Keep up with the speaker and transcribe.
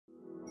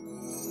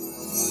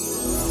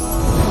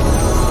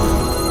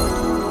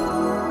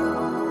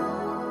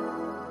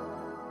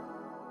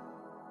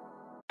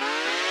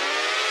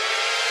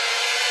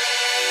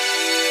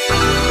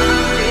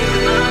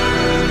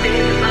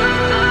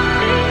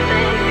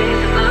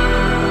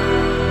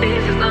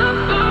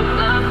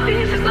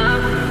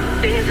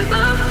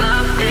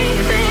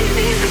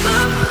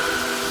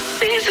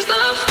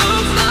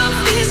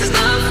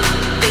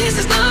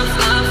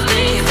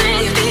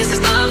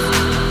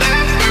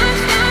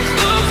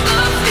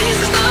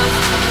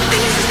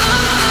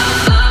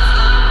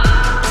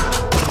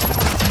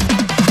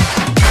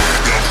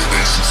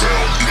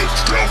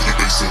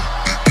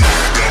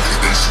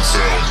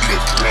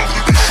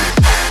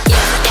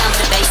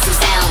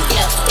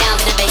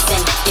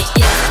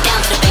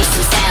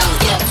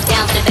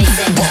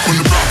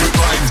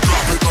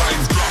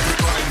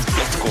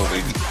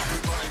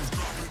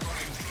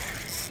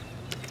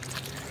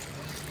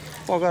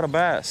Oh, I got a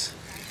bass.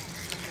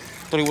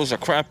 Thought it was a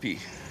crappie.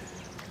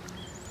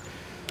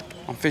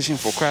 I'm fishing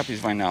for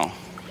crappies right now.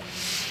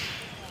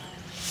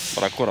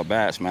 But I caught a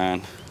bass,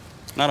 man.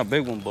 Not a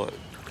big one, but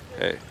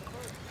hey.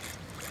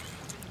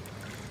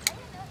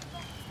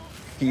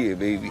 Yeah,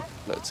 baby.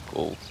 Let's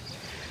go.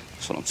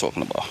 That's what I'm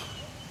talking about.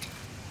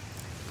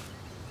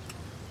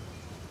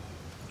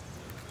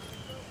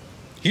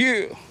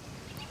 Yeah.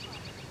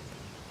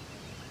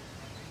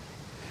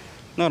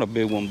 Not a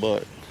big one,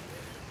 but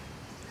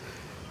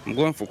I'm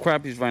going for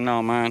crappies right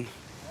now, man.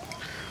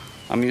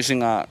 I'm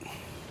using a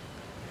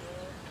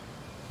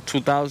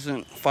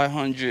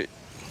 2,500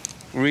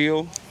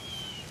 reel.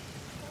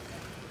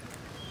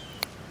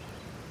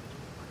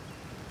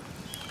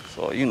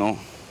 So, you know,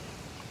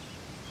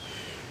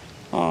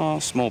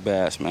 small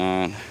bass,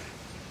 man.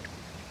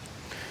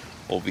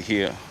 Over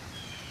here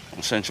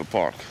on Central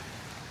Park.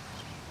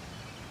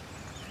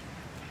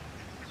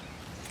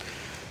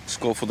 Let's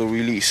go for the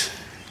release.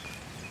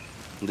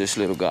 This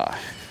little guy.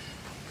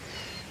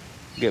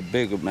 Get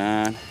bigger,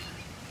 man.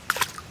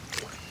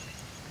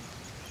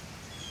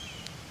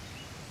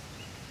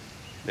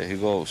 There he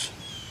goes.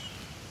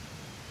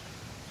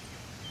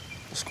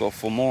 Let's go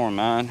for more,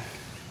 man.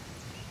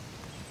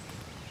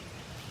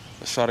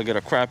 Let's try to get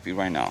a crappie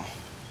right now.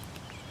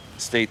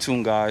 Stay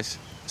tuned, guys.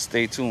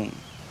 Stay tuned.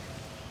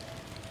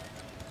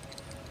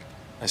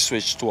 I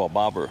switched to a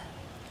bobber.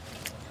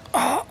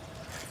 Ah!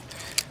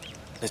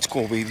 Let's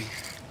go, baby.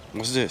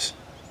 What's this?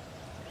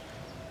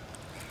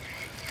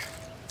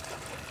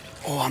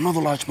 Oh, another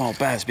largemouth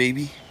bass,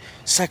 baby.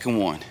 Second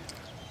one.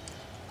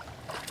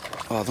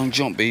 Oh, don't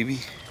jump, baby.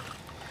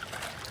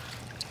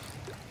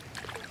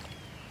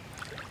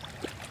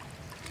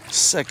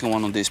 Second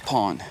one on this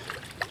pond.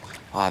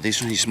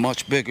 This one is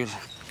much bigger.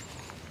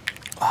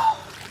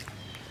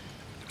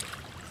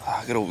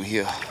 Get over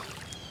here.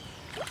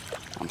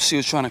 I'm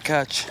still trying to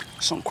catch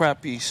some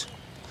crappies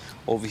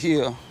over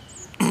here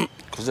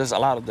because there's a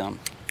lot of them.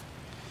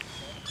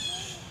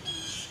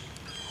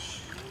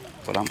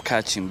 But I'm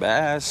catching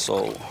bass,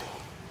 so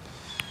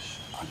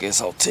I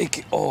guess I'll take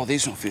it. Oh,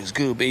 this one feels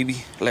good,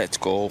 baby. Let's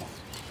go.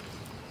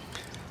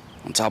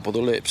 On top of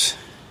the lips.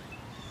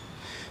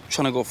 I'm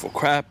trying to go for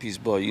crappies,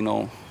 but you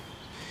know,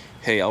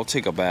 hey, I'll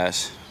take a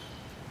bass.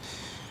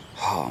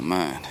 Oh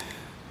man,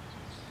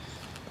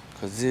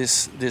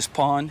 because this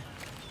pond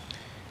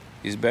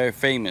is very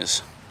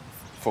famous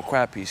for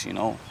crappies, you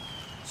know.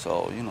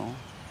 So you know,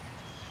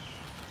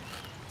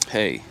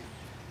 hey,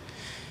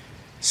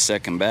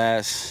 second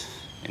bass,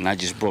 and I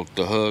just broke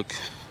the hook.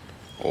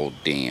 Oh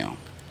damn.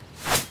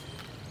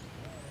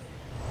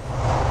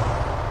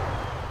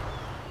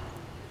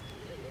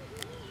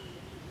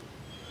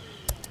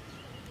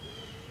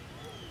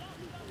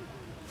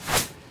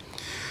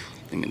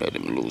 Let me let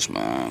him loose,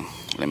 man.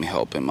 Let me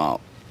help him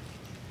out.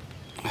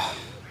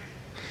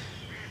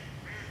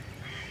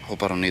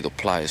 Hope I don't need the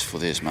pliers for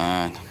this,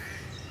 man.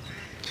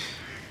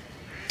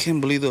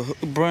 Can't believe the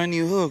brand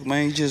new hook,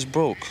 man. He just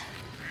broke.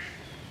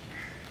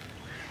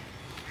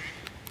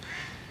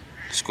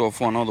 Let's go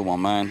for another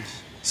one, man.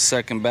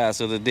 Second bass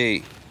of the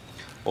day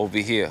over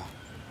here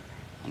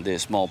on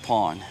this small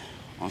pond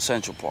on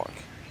Central Park.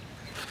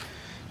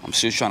 I'm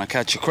still trying to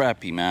catch a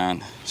crappie,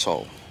 man.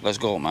 So let's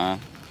go, man.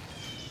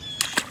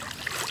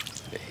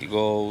 There he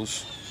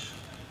goes.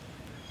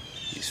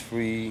 He's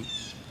free.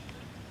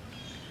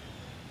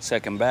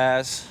 Second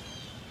bass.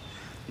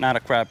 Not a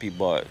crappie,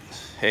 but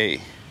hey,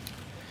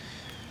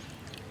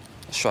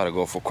 let's try to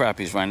go for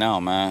crappies right now,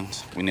 man.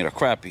 We need a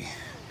crappie.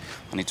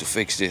 I need to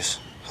fix this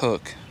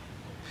hook.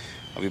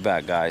 I'll be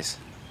back, guys.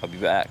 I'll be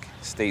back.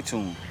 Stay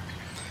tuned.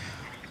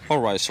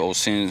 Alright, so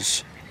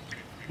since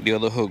the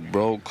other hook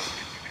broke,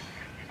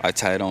 I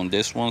tied on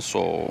this one,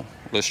 so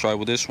let's try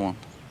with this one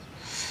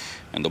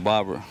and the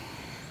bobber.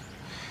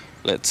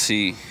 Let's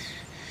see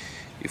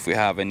if we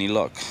have any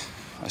luck.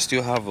 I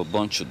still have a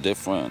bunch of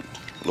different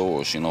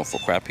lures, you know, for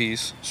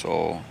crappies.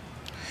 So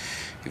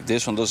if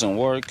this one doesn't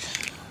work,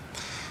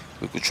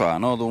 we could try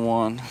another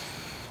one,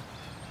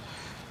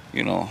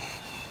 you know,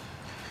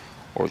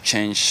 or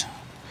change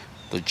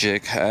the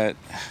jig head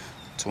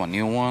to a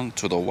new one,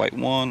 to the white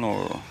one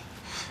or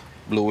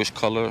bluish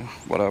color,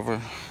 whatever.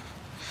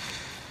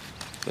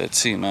 Let's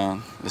see,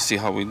 man. Let's see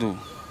how we do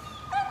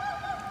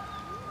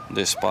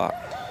this spot.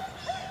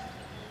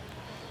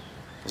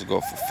 Let's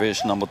go for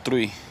fish number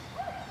 3.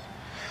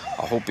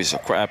 I hope it's a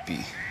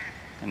crappie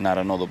and not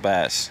another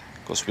bass,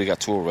 because we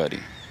got 2 already.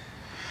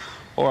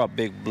 Or a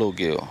big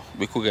bluegill.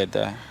 We could get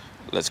that.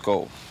 Let's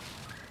go.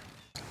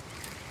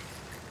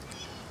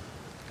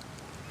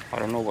 I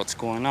don't know what's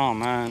going on,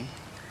 man.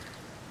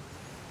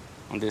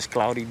 On this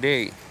cloudy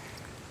day,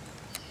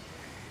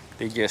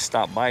 they just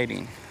stopped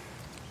biting.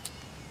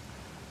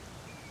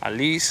 At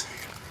least,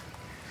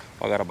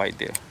 I got a bite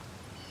there.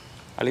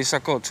 At least I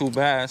caught 2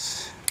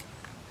 bass.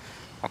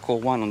 I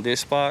caught one on this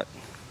spot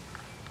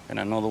and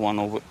another one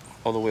over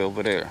all the way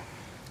over there.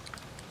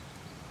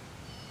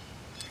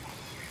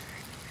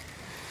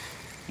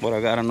 But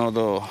I got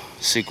another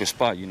secret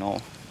spot, you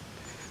know.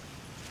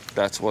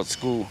 That's what's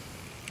cool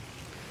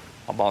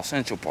about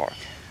Central Park.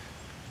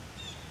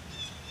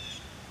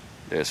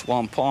 There's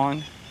one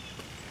pond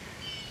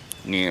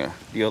near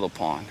the other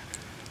pond.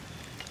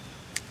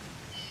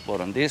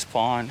 But on this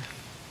pond,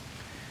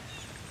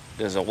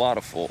 there's a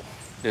waterfall.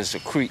 There's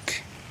a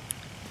creek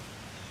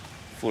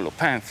full of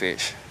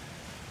panfish.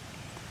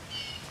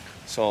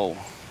 So,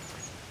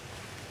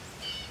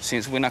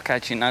 since we're not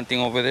catching nothing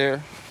over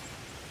there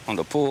on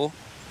the pool,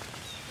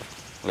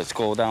 let's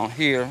go down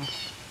here.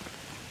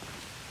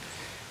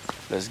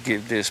 Let's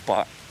give this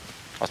spot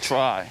a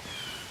try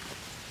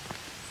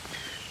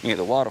near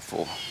the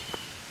waterfall.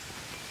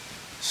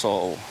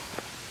 So,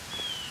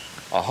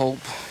 I hope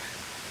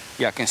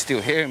y'all can still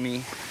hear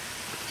me,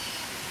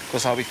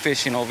 because I'll be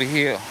fishing over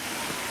here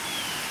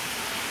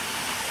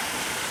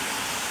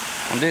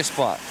on this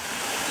spot.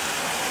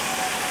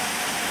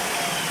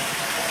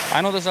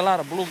 I know there's a lot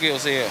of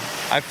bluegills here.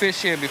 I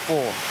fished here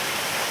before.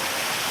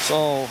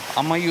 So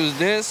I'm gonna use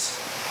this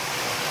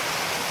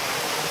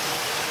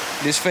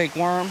fake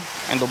worm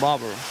and the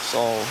bobber.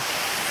 So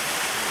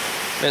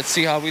let's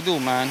see how we do,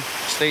 man.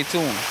 Stay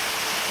tuned.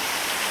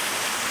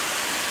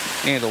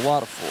 Near the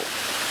waterfall.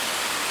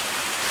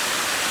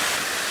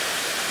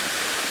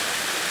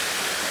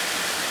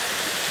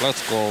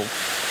 Let's go.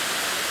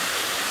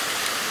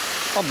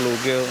 A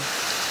bluegill.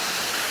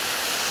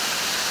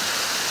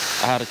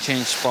 I had to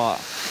change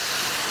spot.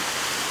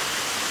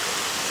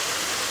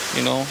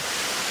 You know,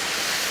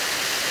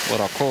 but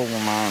I caught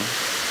one, man.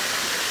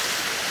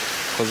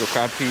 Because the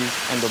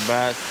crappies and the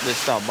bass, they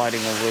stopped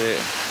biting over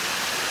there.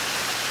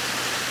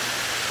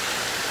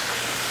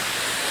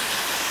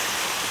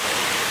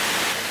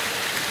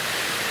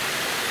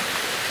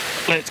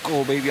 Let's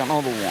go, baby,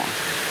 another one.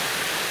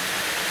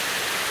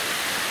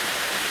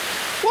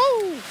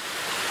 Woo!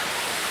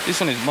 This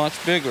one is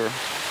much bigger.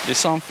 The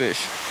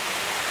sunfish,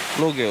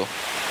 bluegill.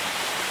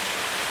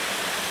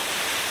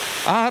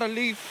 I had to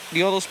leave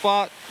the other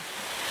spot.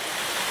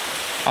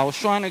 I was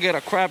trying to get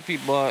a crappie,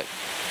 but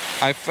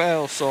I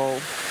failed, so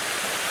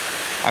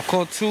I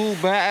caught 2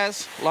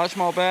 bass,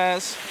 largemouth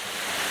bass.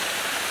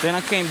 Then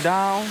I came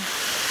down.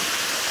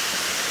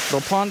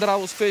 The pond that I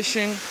was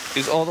fishing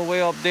is all the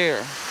way up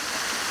there.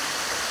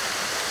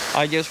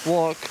 I just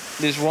walked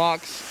these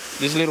rocks,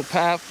 this little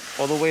path,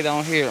 all the way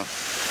down here.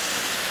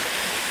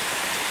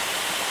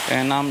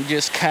 And I'm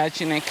just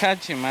catching and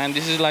catching, man.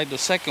 This is like the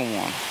second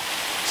one,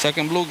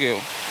 second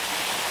bluegill.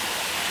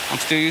 I'm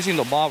still using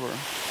the bobber.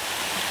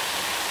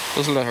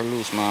 Just let her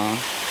loose, man.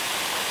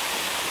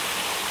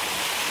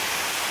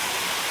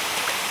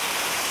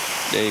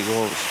 There he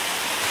goes.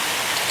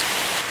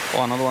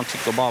 Oh, another one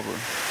took the bobber.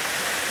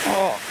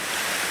 Oh,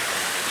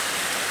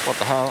 what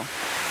the hell?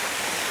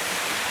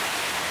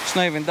 It's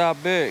not even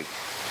that big.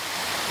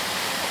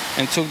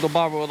 And took the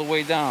bobber all the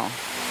way down.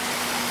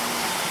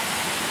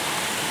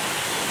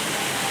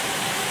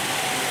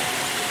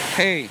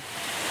 Hey,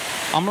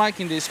 I'm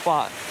liking this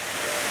spot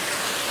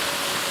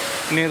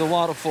near the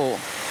waterfall.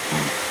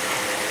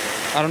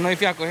 I don't know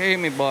if y'all could hear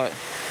me, but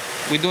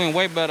we're doing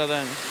way better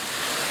than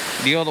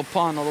the other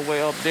pond all the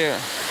way up there,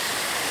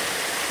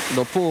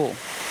 the pool.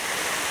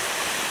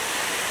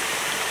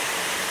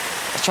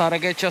 Let's try to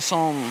get you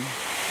some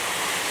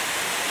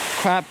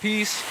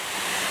crappies.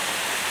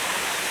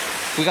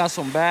 We got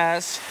some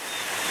bass.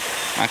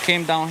 I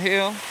came down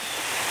here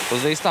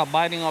because they stopped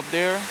biting up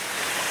there.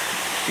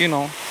 You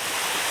know,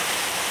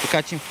 we're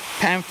catching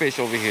panfish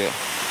over here.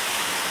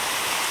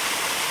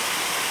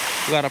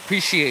 You gotta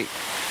appreciate.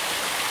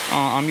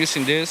 I'm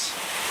using this,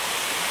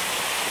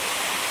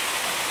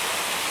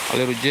 a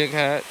little jig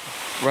head,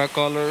 red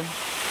color,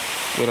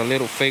 with a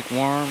little fake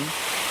worm.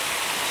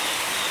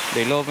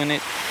 They loving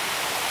it,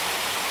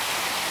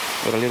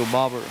 with a little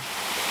bobber.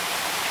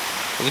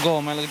 Let's go,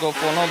 man. Let's go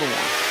for another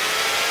one.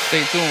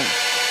 Stay tuned.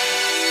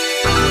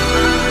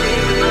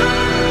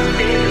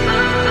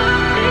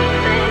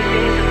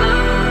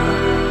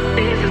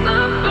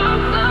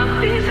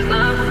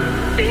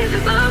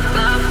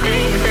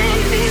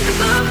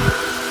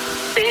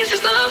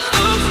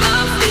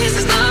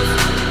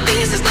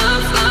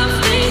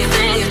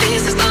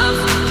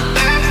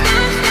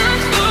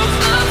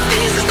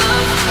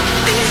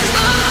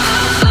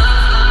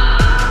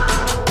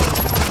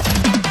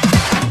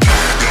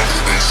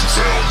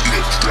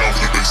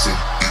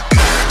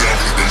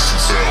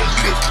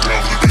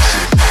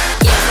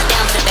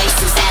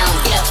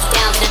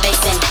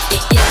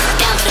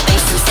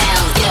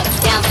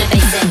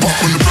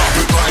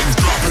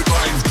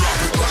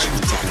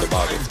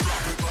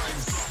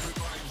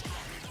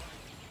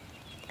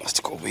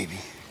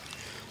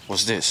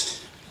 What's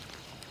this?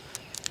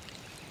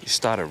 It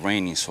started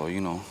raining, so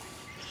you know,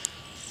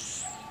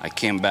 I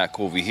came back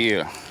over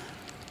here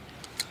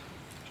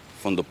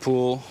from the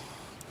pool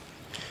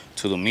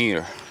to the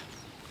mirror.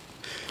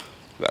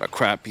 Got a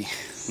crappie,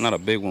 not a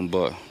big one,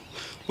 but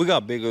we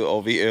got bigger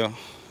over here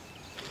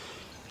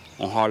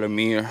on Harlem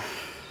Mere.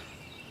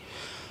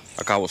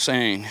 Like I was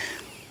saying,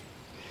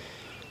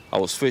 I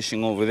was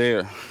fishing over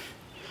there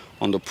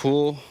on the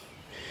pool.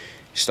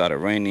 It started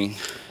raining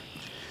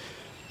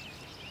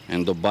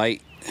and the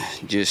bite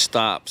just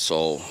stopped,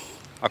 so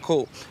I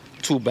caught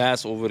 2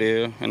 bass over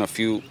there and a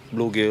few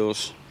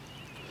bluegills.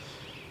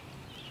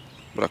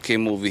 But I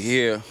came over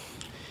here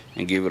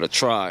and gave it a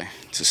try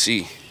to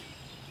see.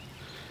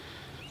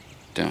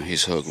 Damn,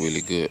 he's hooked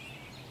really good.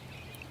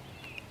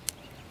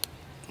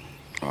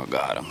 I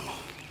got him.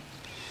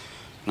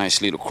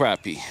 Nice little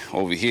crappie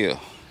over here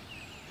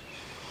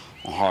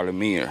on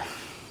Lavalier.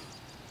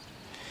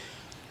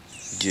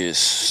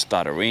 Just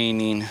started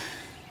raining.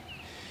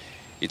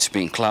 It's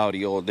been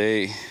cloudy all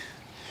day.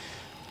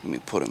 Let me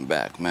put him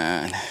back,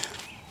 man.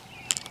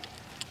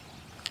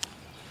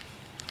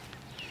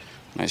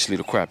 Nice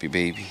little crappie,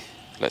 baby.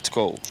 Let's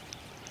go.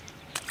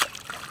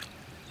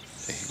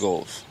 There he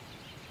goes.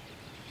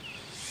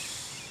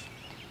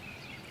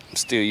 I'm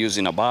still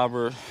using a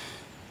bobber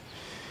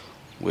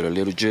with a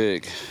little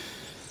jig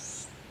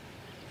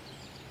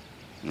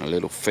and a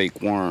little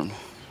fake worm.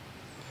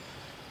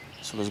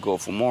 So let's go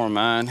for more,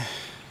 man.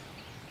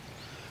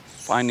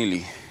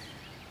 Finally,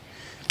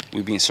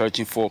 we've been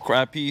searching for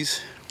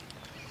crappies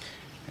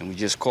and we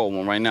just caught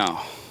one right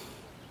now.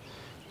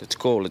 Let's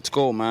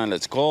go, man,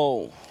 let's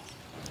go.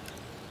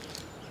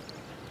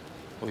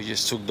 We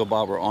just took the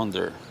bobber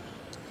under.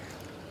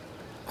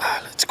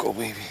 Let's go,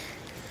 baby.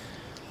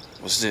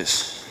 What's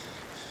this?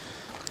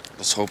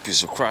 Let's hope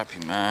it's a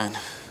crappie, man.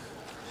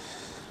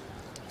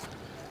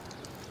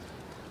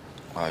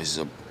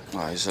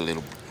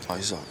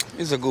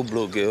 He's a good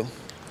bluegill.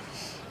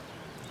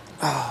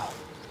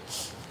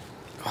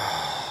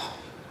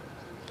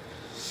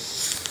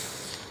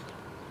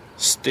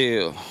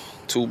 Still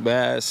 2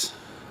 bass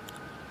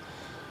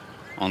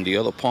on the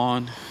other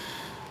pond.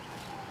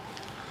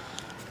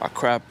 A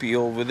crappie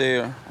over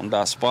there on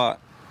that spot,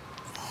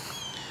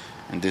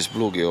 and this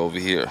bluegill over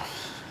here.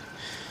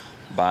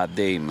 Bad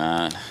day,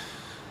 man.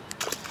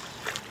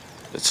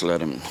 Let's let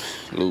him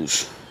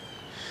loose.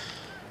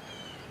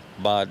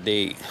 Bad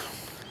day.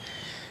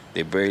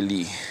 They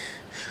barely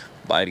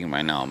biting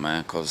right now,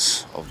 man,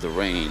 because of the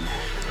rain.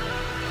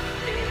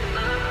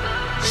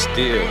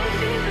 Still,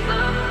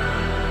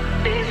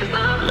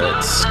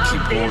 let's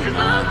keep going,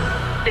 man.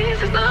 I'll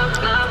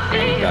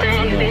be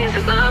back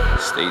for more.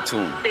 Stay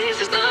tuned.